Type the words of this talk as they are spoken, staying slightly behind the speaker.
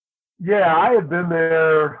Yeah, I had been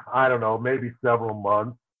there, I don't know, maybe several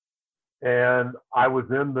months, and I was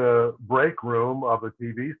in the break room of a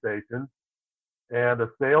TV station, and a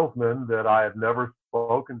salesman that I had never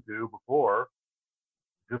spoken to before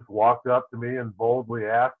just walked up to me and boldly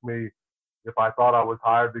asked me if I thought I was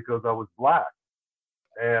hired because I was black.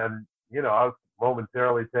 And, I was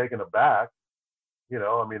momentarily taken aback.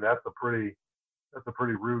 I mean, that's a pretty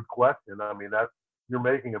rude question. I mean, you're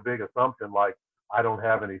making a big assumption like I don't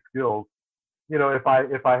have any skills. If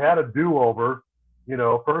I had a do-over,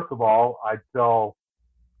 first of all, I'd tell,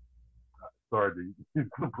 sorry to use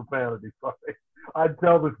some profanity, sorry. I'd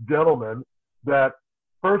tell this gentleman that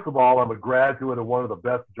first of all, I'm a graduate of one of the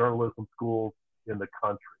best journalism schools in the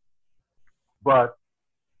country. But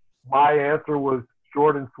my answer was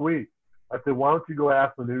short and sweet. I said, why don't you go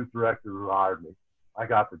ask the news director who hired me? I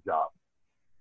got the job.